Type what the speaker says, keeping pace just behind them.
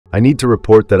I need to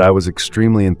report that I was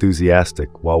extremely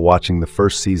enthusiastic while watching the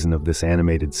first season of this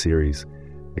animated series,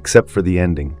 except for the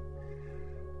ending.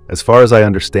 As far as I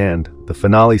understand, the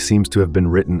finale seems to have been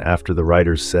written after the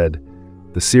writers said,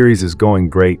 "The series is going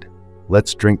great,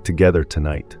 let's drink together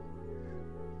tonight."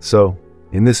 So,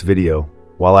 in this video,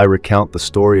 while I recount the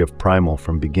story of Primal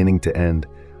from beginning to end,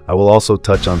 I will also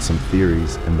touch on some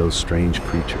theories and those strange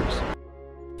creatures.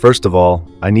 First of all,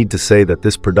 I need to say that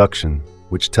this production,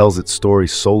 which tells its story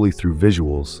solely through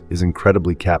visuals, is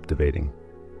incredibly captivating.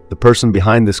 The person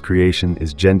behind this creation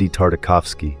is Jendy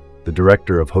Tartakovsky, the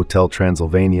director of Hotel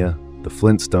Transylvania, The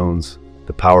Flintstones,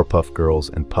 The Powerpuff Girls,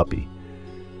 and Puppy.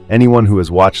 Anyone who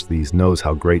has watched these knows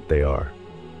how great they are.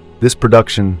 This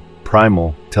production,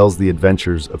 Primal, tells the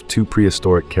adventures of two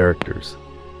prehistoric characters.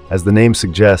 As the name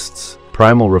suggests,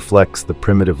 Primal reflects the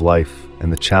primitive life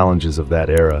and the challenges of that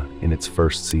era in its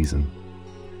first season.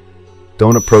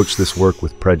 Don't approach this work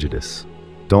with prejudice.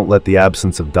 Don't let the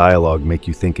absence of dialogue make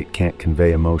you think it can't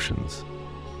convey emotions.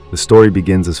 The story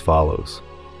begins as follows.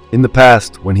 In the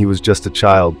past, when he was just a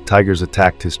child, tigers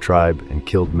attacked his tribe and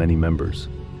killed many members.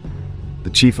 The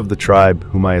chief of the tribe,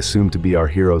 whom I assume to be our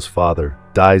hero's father,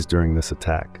 dies during this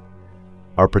attack.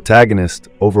 Our protagonist,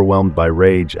 overwhelmed by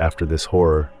rage after this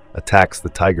horror, attacks the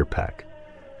tiger pack.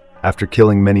 After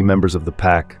killing many members of the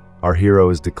pack, our hero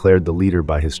is declared the leader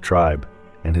by his tribe,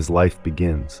 and his life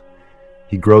begins.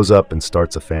 He grows up and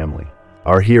starts a family.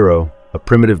 Our hero, a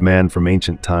primitive man from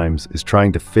ancient times, is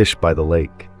trying to fish by the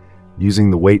lake.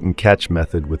 Using the wait and catch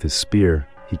method with his spear,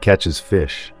 he catches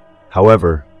fish.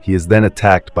 However, he is then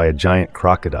attacked by a giant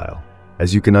crocodile.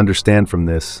 As you can understand from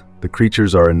this, the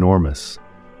creatures are enormous.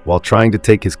 While trying to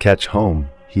take his catch home,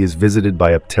 he is visited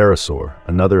by a pterosaur,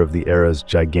 another of the era's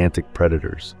gigantic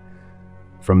predators.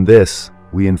 From this,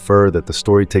 we infer that the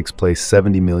story takes place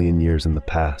 70 million years in the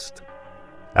past.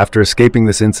 After escaping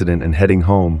this incident and heading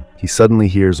home, he suddenly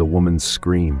hears a woman's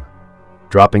scream.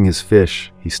 Dropping his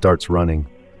fish, he starts running.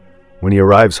 When he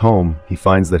arrives home, he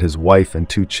finds that his wife and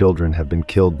 2 children have been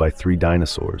killed by 3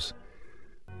 dinosaurs.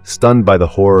 Stunned by the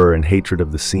horror and hatred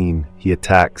of the scene, he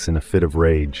attacks in a fit of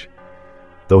rage.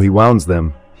 Though he wounds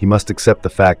them, he must accept the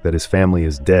fact that his family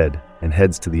is dead and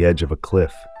heads to the edge of a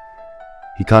cliff.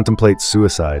 He contemplates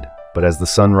suicide, but as the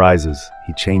sun rises,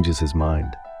 he changes his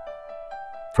mind.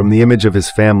 From the image of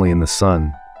his family in the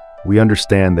sun, we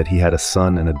understand that he had a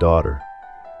son and a daughter.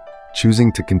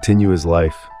 Choosing to continue his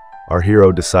life, our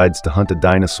hero decides to hunt a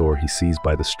dinosaur he sees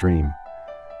by the stream.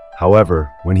 However,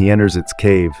 when he enters its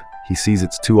cave, he sees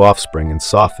its 2 offspring and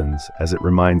softens as it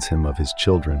reminds him of his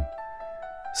children.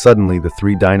 Suddenly, the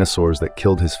 3 dinosaurs that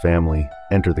killed his family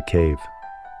enter the cave.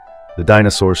 The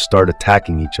dinosaurs start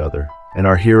attacking each other, and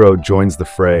our hero joins the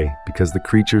fray because the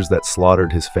creatures that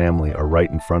slaughtered his family are right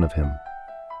in front of him.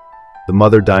 The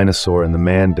mother dinosaur and the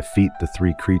man defeat the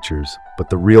 3 creatures, but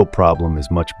the real problem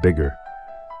is much bigger.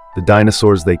 The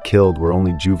dinosaurs they killed were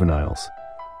only juveniles.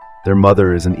 Their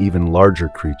mother is an even larger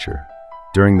creature.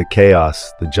 During the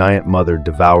chaos, the giant mother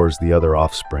devours the other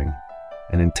offspring.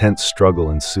 An intense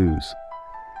struggle ensues.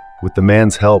 With the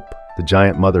man's help, the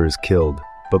giant mother is killed,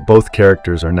 but both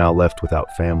characters are now left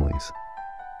without families.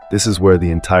 This is where the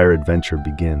entire adventure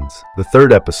begins. The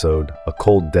 3rd episode, A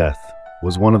Cold Death,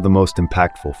 was one of the most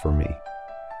impactful for me.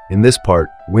 In this part,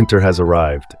 winter has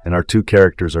arrived, and our 2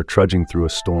 characters are trudging through a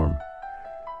storm.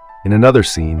 In another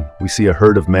scene, we see a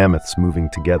herd of mammoths moving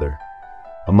together.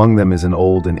 Among them is an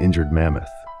old and injured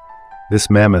mammoth. This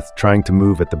mammoth, trying to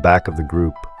move at the back of the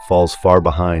group, falls far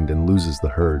behind and loses the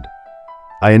herd.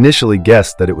 I initially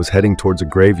guessed that it was heading towards a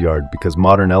graveyard because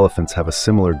modern elephants have a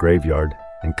similar graveyard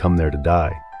and come there to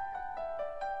die.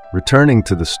 Returning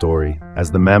to the story, as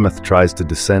the mammoth tries to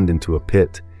descend into a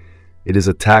pit, it is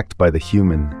attacked by the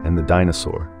human and the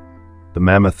dinosaur. The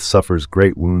mammoth suffers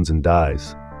great wounds and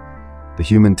dies. The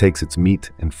human takes its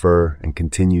meat and fur and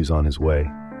continues on his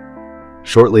way.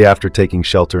 Shortly after taking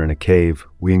shelter in a cave,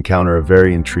 we encounter a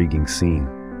very intriguing scene.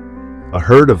 A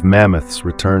herd of mammoths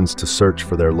returns to search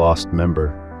for their lost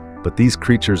member, but these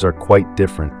creatures are quite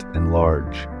different and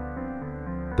large.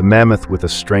 The mammoth with a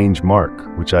strange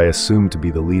mark, which I assume to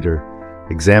be the leader,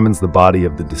 examines the body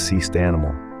of the deceased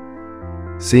animal.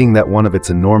 Seeing that one of its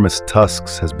enormous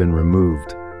tusks has been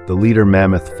removed, the leader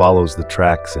mammoth follows the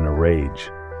tracks in a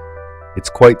rage. It's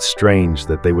quite strange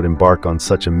that they would embark on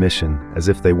such a mission as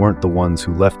if they weren't the ones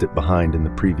who left it behind in the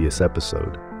previous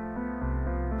episode.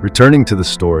 Returning to the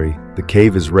story, the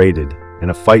cave is raided and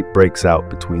a fight breaks out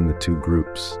between the 2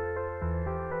 groups.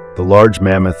 The large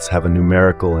mammoths have a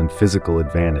numerical and physical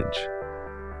advantage.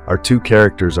 Our 2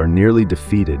 characters are nearly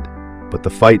defeated, but the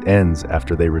fight ends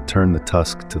after they return the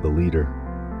tusk to the leader.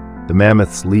 The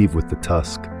mammoths leave with the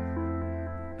tusk.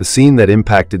 The scene that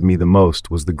impacted me the most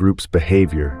was the group's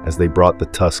behavior as they brought the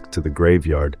tusk to the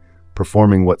graveyard,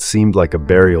 performing what seemed like a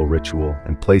burial ritual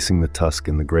and placing the tusk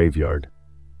in the graveyard.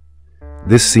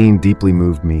 This scene deeply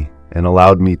moved me and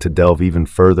allowed me to delve even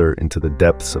further into the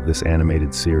depths of this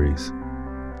animated series.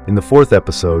 In the fourth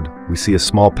episode, we see a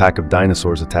small pack of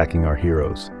dinosaurs attacking our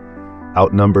heroes.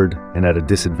 Outnumbered and at a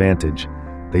disadvantage,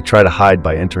 they try to hide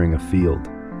by entering a field.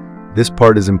 This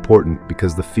part is important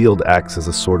because the field acts as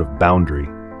a sort of boundary.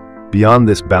 Beyond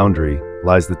this boundary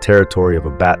lies the territory of a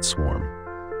bat swarm.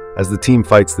 As the team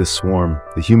fights this swarm,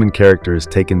 the human character is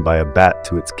taken by a bat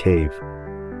to its cave.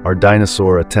 Our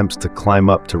dinosaur attempts to climb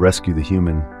up to rescue the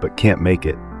human, but can't make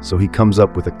it, so he comes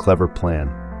up with a clever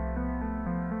plan.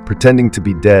 Pretending to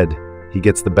be dead, he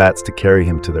gets the bats to carry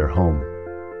him to their home.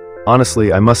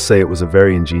 Honestly, I must say it was a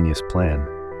very ingenious plan.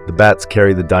 The bats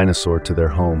carry the dinosaur to their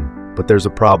home, but there's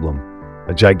a problem: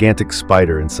 a gigantic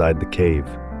spider inside the cave.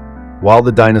 While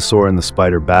the dinosaur and the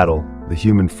spider battle, the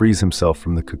human frees himself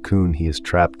from the cocoon he is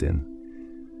trapped in.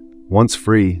 Once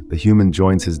free, the human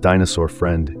joins his dinosaur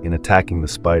friend in attacking the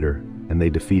spider, and they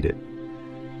defeat it.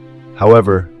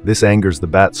 However, this angers the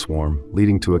bat swarm,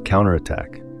 leading to a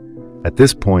counterattack. At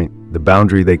this point, the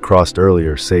boundary they crossed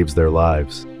earlier saves their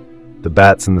lives. The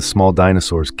bats and the small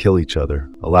dinosaurs kill each other,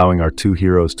 allowing our two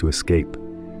heroes to escape.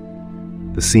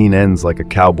 The scene ends like a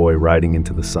cowboy riding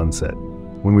into the sunset.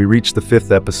 When we reach the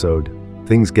fifth episode,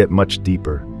 things get much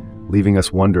deeper, leaving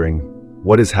us wondering,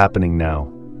 what is happening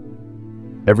now?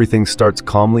 Everything starts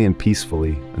calmly and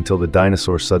peacefully until the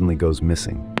dinosaur suddenly goes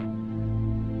missing.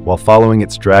 While following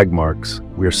its drag marks,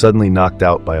 we are suddenly knocked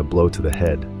out by a blow to the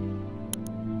head.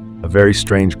 A very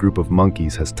strange group of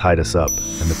monkeys has tied us up,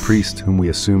 and the priest, whom we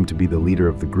assume to be the leader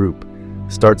of the group,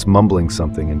 starts mumbling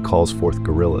something and calls forth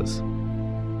gorillas.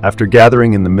 After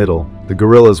gathering in the middle, the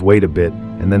gorillas wait a bit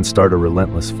and then start a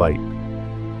relentless fight.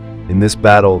 In this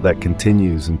battle that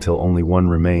continues until only one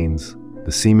remains,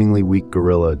 the seemingly weak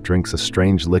gorilla drinks a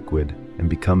strange liquid and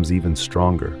becomes even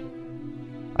stronger.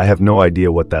 I have no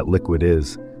idea what that liquid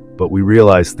is, but we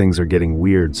realize things are getting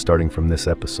weird starting from this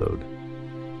episode.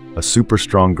 A super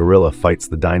strong gorilla fights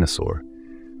the dinosaur.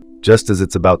 Just as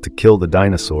it's about to kill the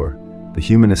dinosaur, the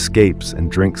human escapes and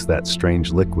drinks that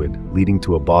strange liquid, leading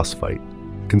to a boss fight.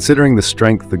 Considering the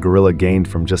strength the gorilla gained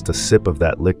from just a sip of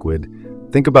that liquid,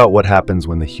 think about what happens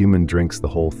when the human drinks the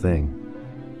whole thing.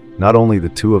 Not only the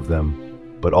two of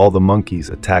them, but all the monkeys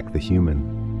attack the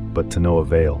human, but to no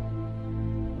avail.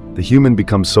 The human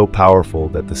becomes so powerful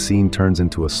that the scene turns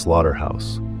into a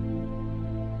slaughterhouse.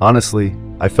 Honestly,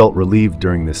 I felt relieved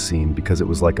during this scene because it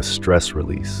was like a stress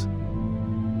release.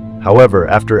 However,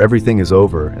 after everything is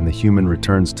over and the human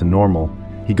returns to normal,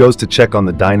 he goes to check on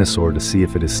the dinosaur to see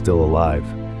if it is still alive.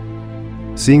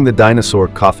 Seeing the dinosaur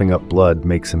coughing up blood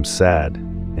makes him sad,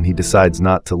 and he decides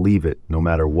not to leave it no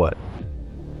matter what.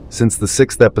 Since the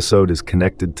sixth episode is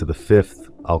connected to the fifth,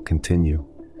 I'll continue.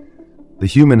 The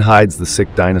human hides the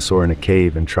sick dinosaur in a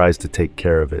cave and tries to take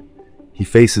care of it. He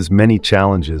faces many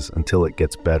challenges until it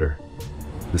gets better.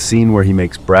 The scene where he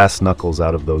makes brass knuckles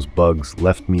out of those bugs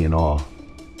left me in awe.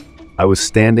 I was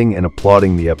standing and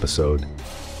applauding the episode,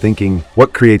 thinking,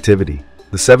 what creativity?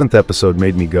 The seventh episode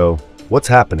made me go, what's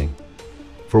happening?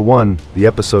 For one, the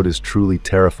episode is truly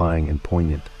terrifying and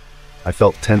poignant. I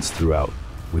felt tense throughout,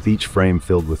 with each frame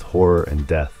filled with horror and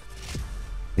death.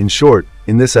 In short,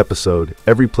 in this episode,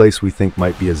 every place we think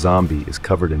might be a zombie is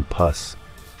covered in pus,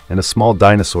 and a small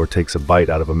dinosaur takes a bite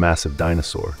out of a massive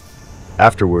dinosaur.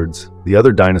 Afterwards, the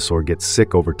other dinosaur gets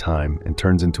sick over time and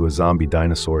turns into a zombie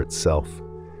dinosaur itself.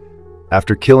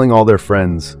 After killing all their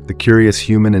friends, the curious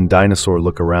human and dinosaur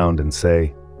look around and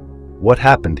say, "What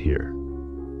happened here?"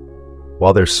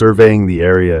 While they're surveying the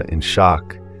area in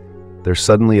shock, they're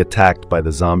suddenly attacked by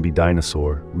the zombie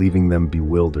dinosaur, leaving them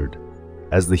bewildered.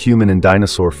 As the human and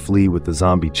dinosaur flee with the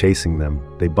zombie chasing them,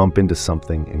 they bump into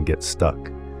something and get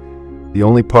stuck. The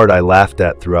only part I laughed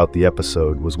at throughout the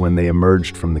episode was when they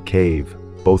emerged from the cave,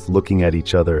 both looking at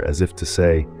each other as if to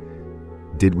say,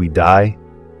 "Did we die?"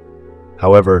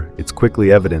 However, it's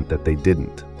quickly evident that they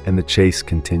didn't, and the chase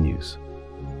continues.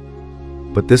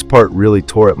 But this part really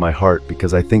tore at my heart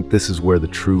because I think this is where the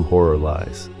true horror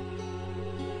lies.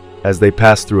 As they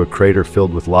pass through a crater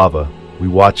filled with lava, we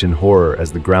watch in horror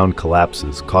as the ground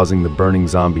collapses, causing the burning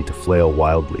zombie to flail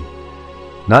wildly.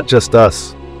 Not just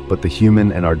us, but the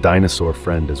human and our dinosaur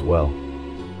friend as well.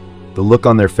 The look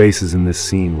on their faces in this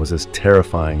scene was as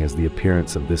terrifying as the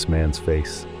appearance of this man's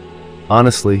face.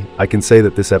 Honestly, I can say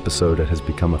that this episode has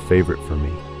become a favorite for me.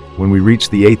 When we reach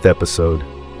the eighth episode,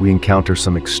 we encounter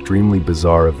some extremely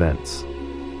bizarre events.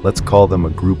 Let's call them a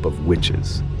group of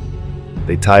witches.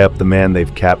 They tie up the man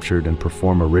they've captured and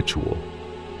perform a ritual.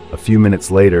 A few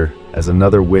minutes later, as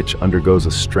another witch undergoes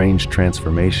a strange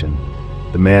transformation,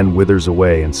 the man withers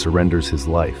away and surrenders his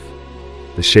life.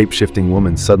 The shape-shifting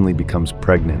woman suddenly becomes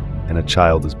pregnant, and a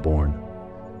child is born.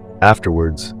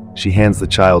 Afterwards, she hands the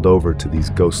child over to these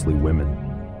ghostly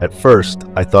women. At first,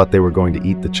 I thought they were going to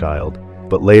eat the child,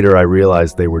 but later I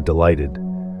realized they were delighted.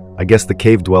 I guess the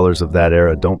cave dwellers of that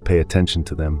era don't pay attention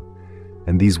to them,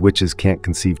 and these witches can't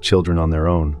conceive children on their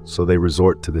own, so they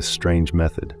resort to this strange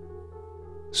method.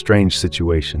 Strange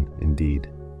situation, indeed.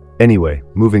 Anyway,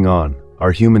 moving on,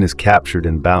 our human is captured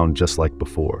and bound just like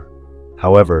before.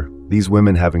 However, these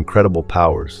women have incredible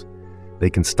powers. They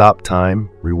can stop time,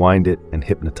 rewind it, and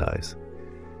hypnotize.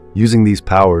 Using these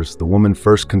powers, the woman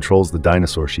first controls the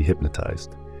dinosaur she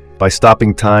hypnotized. By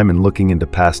stopping time and looking into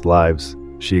past lives,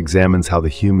 she examines how the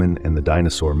human and the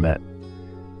dinosaur met.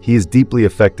 He is deeply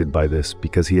affected by this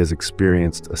because he has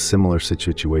experienced a similar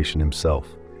situation himself.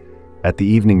 At the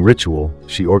evening ritual,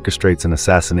 she orchestrates an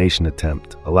assassination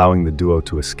attempt, allowing the duo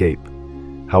to escape.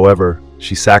 However,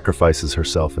 she sacrifices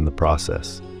herself in the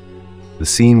process. The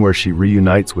scene where she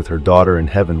reunites with her daughter in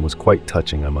heaven was quite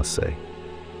touching, I must say.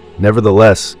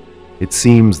 Nevertheless, it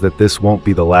seems that this won't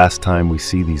be the last time we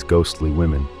see these ghostly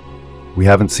women. We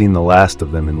haven't seen the last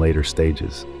of them in later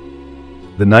stages.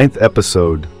 The 9th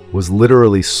episode was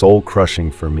literally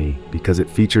soul-crushing for me because it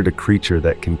featured a creature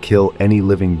that can kill any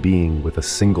living being with a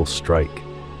single strike,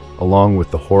 along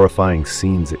with the horrifying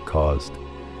scenes it caused.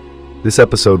 This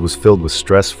episode was filled with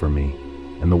stress for me,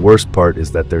 and the worst part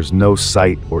is that there's no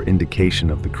sight or indication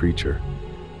of the creature.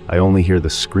 I only hear the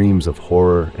screams of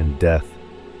horror and death.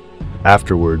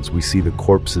 Afterwards, we see the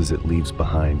corpses it leaves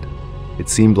behind. It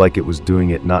seemed like it was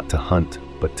doing it not to hunt,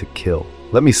 but to kill.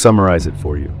 Let me summarize it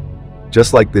for you.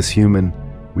 Just like this human,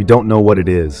 we don't know what it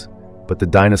is, but the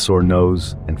dinosaur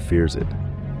knows and fears it.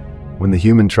 When the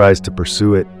human tries to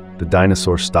pursue it, the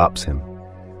dinosaur stops him.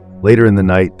 Later in the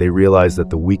night, they realize that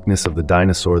the weakness of the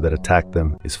dinosaur that attacked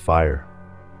them is fire.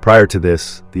 Prior to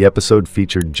this, the episode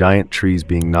featured giant trees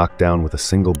being knocked down with a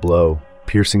single blow,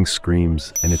 piercing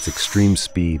screams, and its extreme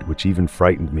speed, which even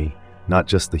frightened me, not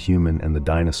just the human and the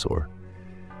dinosaur.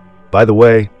 By the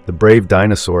way, the brave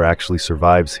dinosaur actually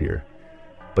survives here,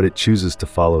 but it chooses to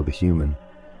follow the human.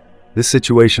 This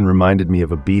situation reminded me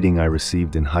of a beating I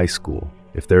received in high school.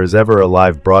 If there is ever a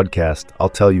live broadcast, I'll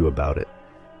tell you about it.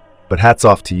 But hats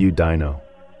off to you, Dino.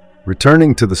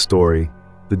 Returning to the story,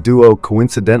 the duo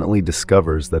coincidentally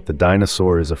discovers that the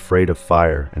dinosaur is afraid of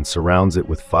fire and surrounds it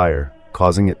with fire,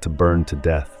 causing it to burn to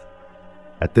death.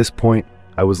 At this point,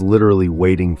 I was literally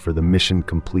waiting for the mission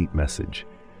complete message.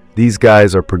 These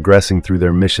guys are progressing through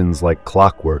their missions like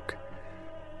clockwork,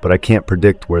 but I can't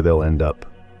predict where they'll end up.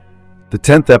 The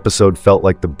 10th episode felt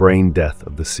like the brain death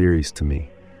of the series to me,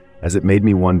 as it made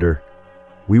me wonder,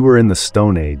 we were in the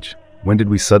Stone Age, when did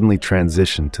we suddenly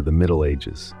transition to the Middle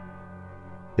Ages?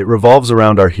 It revolves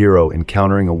around our hero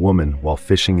encountering a woman while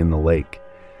fishing in the lake,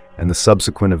 and the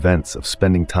subsequent events of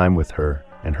spending time with her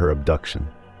and her abduction.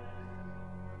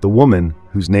 The woman,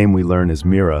 whose name we learn is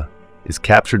Mira, is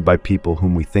captured by people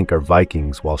whom we think are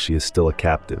Vikings while she is still a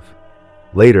captive.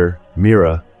 Later,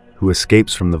 Mira, who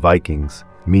escapes from the Vikings,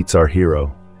 meets our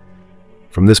hero.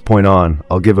 From this point on,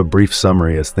 I'll give a brief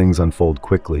summary as things unfold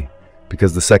quickly,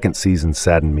 because the second season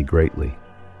saddened me greatly.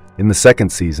 In the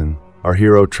second season, our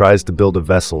hero tries to build a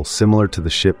vessel similar to the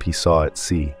ship he saw at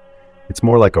sea. It's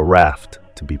more like a raft,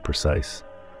 to be precise.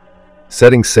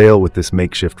 Setting sail with this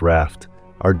makeshift raft,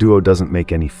 our duo doesn't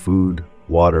make any food,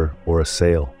 water, or a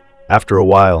sail. After a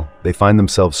while, they find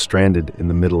themselves stranded in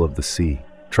the middle of the sea.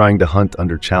 Trying to hunt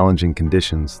under challenging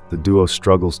conditions, the duo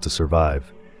struggles to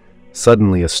survive.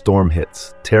 Suddenly, a storm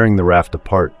hits, tearing the raft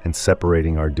apart and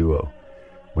separating our duo.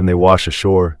 When they wash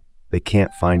ashore, they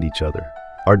can't find each other.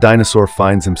 Our dinosaur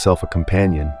finds himself a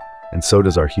companion, and so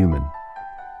does our human.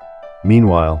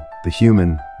 Meanwhile, the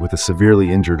human, with a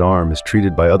severely injured arm, is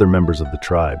treated by other members of the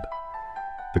tribe.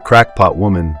 The crackpot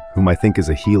woman, whom I think is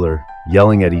a healer,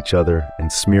 yelling at each other and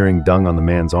smearing dung on the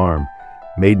man's arm,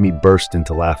 made me burst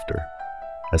into laughter.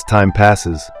 As time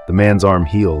passes, the man's arm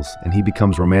heals and he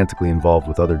becomes romantically involved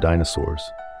with other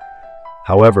dinosaurs.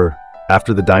 However,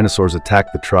 after the dinosaurs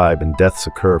attack the tribe and deaths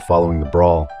occur following the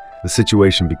brawl, the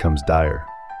situation becomes dire.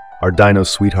 Our dino's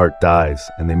sweetheart dies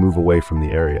and they move away from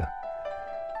the area.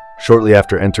 Shortly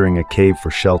after entering a cave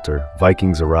for shelter,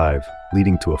 Vikings arrive,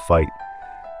 leading to a fight.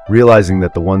 Realizing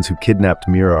that the ones who kidnapped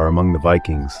Mira are among the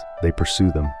Vikings, they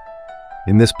pursue them.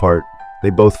 In this part, they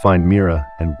both find Mira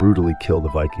and brutally kill the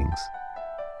Vikings.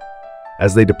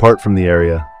 As they depart from the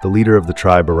area, the leader of the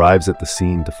tribe arrives at the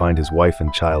scene to find his wife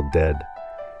and child dead.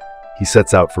 He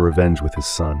sets out for revenge with his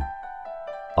son.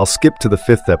 I'll skip to the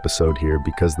 5th episode here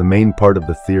because the main part of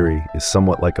the theory is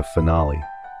somewhat like a finale.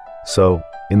 So,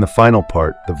 in the final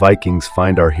part, the Vikings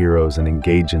find our heroes and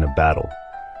engage in a battle.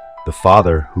 The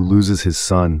father, who loses his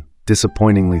son,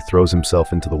 disappointingly throws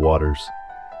himself into the waters.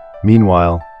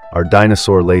 Meanwhile, our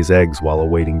dinosaur lays eggs while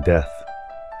awaiting death.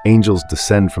 Angels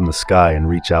descend from the sky and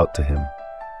reach out to him.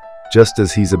 Just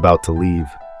as he's about to leave,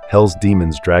 Hell's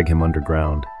demons drag him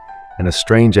underground, and a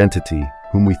strange entity,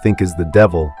 whom we think is the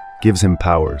devil, gives him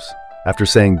powers. After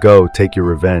saying, "Go, take your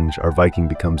revenge," our Viking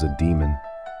becomes a demon.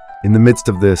 In the midst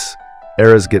of this,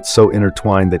 eras get so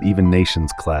intertwined that even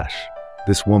nations clash.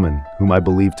 This woman, whom I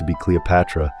believe to be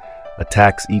Cleopatra,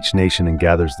 attacks each nation and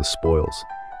gathers the spoils.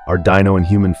 Our dino and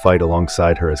human fight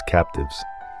alongside her as captives.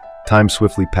 Time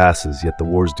swiftly passes, yet the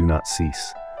wars do not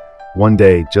cease. One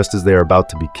day, just as they are about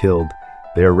to be killed,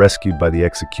 they are rescued by the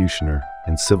executioner,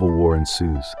 and civil war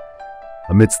ensues.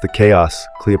 Amidst the chaos,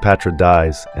 Cleopatra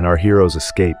dies, and our heroes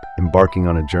escape, embarking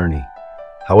on a journey.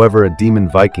 However, a demon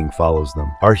Viking follows them.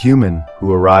 Our human,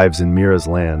 who arrives in Mira's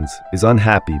lands, is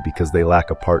unhappy because they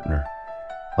lack a partner.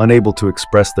 Unable to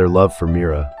express their love for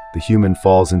Mira, the human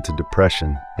falls into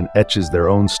depression and etches their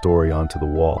own story onto the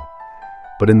wall.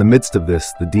 But in the midst of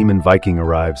this, the demon Viking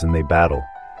arrives and they battle.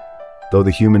 Though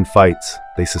the human fights,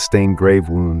 they sustain grave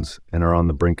wounds and are on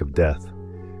the brink of death.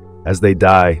 As they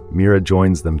die, Mira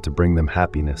joins them to bring them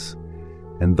happiness.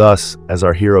 And thus, as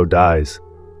our hero dies,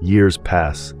 years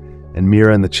pass, and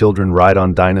Mira and the children ride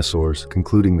on dinosaurs,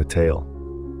 concluding the tale.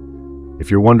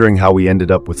 If you're wondering how we ended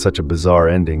up with such a bizarre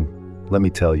ending, let me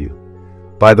tell you.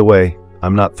 By the way,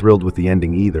 I'm not thrilled with the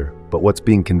ending either, but what's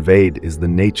being conveyed is the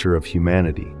nature of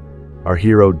humanity. Our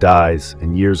hero dies,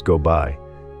 and years go by.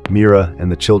 Mira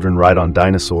and the children ride on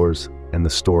dinosaurs, and the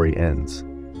story ends.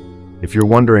 If you're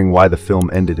wondering why the film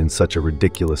ended in such a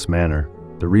ridiculous manner,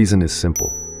 the reason is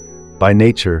simple. By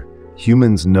nature,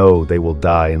 humans know they will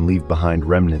die and leave behind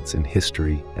remnants in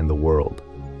history and the world.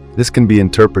 This can be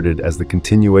interpreted as the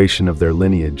continuation of their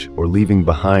lineage or leaving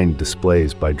behind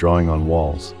displays by drawing on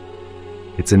walls.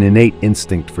 It's an innate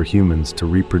instinct for humans to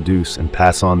reproduce and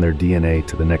pass on their DNA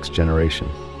to the next generation.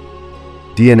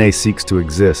 DNA seeks to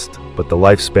exist, but the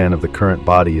lifespan of the current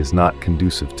body is not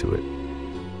conducive to it.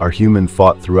 Our human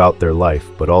fought throughout their life,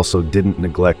 but also didn't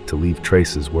neglect to leave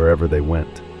traces wherever they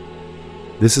went.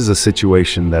 This is a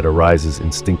situation that arises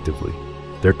instinctively.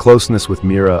 Their closeness with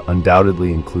Mira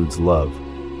undoubtedly includes love,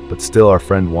 but still our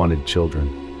friend wanted children.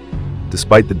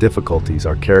 Despite the difficulties,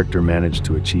 our character managed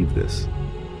to achieve this.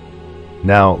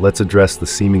 Now, let's address the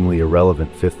seemingly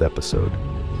irrelevant 5th episode.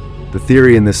 The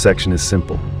theory in this section is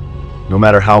simple. No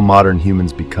matter how modern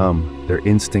humans become, their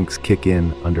instincts kick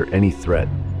in under any threat,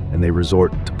 and they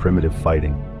resort to primitive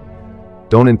fighting.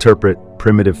 Don't interpret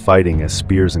primitive fighting as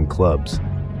spears and clubs.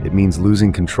 It means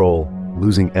losing control,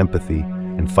 losing empathy,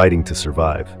 and fighting to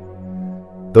survive.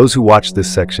 Those who watched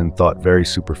this section thought very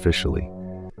superficially.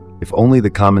 If only the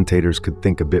commentators could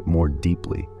think a bit more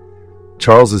deeply.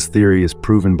 Charles's theory is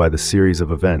proven by the series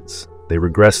of events. They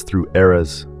regress through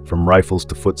eras, from rifles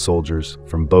to foot soldiers,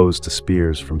 from bows to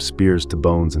spears, from spears to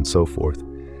bones, and so forth.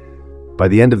 By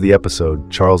the end of the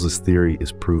episode, Charles's theory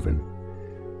is proven.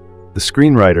 The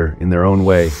screenwriter, in their own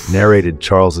way, narrated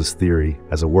Charles's theory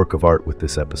as a work of art with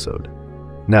this episode.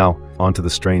 Now, onto the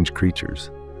strange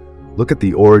creatures. Look at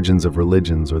the origins of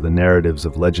religions or the narratives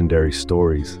of legendary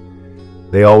stories.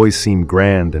 They always seem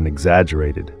grand and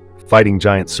exaggerated. Fighting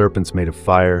giant serpents made of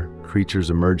fire,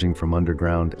 creatures emerging from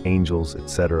underground, angels,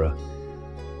 etc.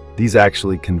 These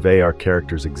actually convey our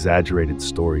character's exaggerated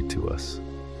story to us.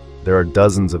 There are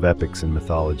dozens of epics in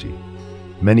mythology.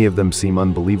 Many of them seem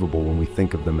unbelievable when we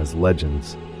think of them as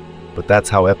legends, but that's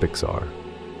how epics are.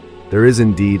 There is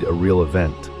indeed a real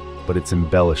event, but it's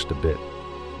embellished a bit.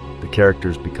 The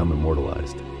characters become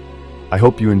immortalized. I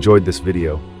hope you enjoyed this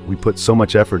video. We put so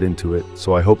much effort into it,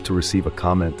 so I hope to receive a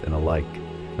comment and a like.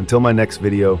 Until my next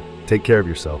video, take care of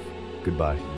yourself. Goodbye.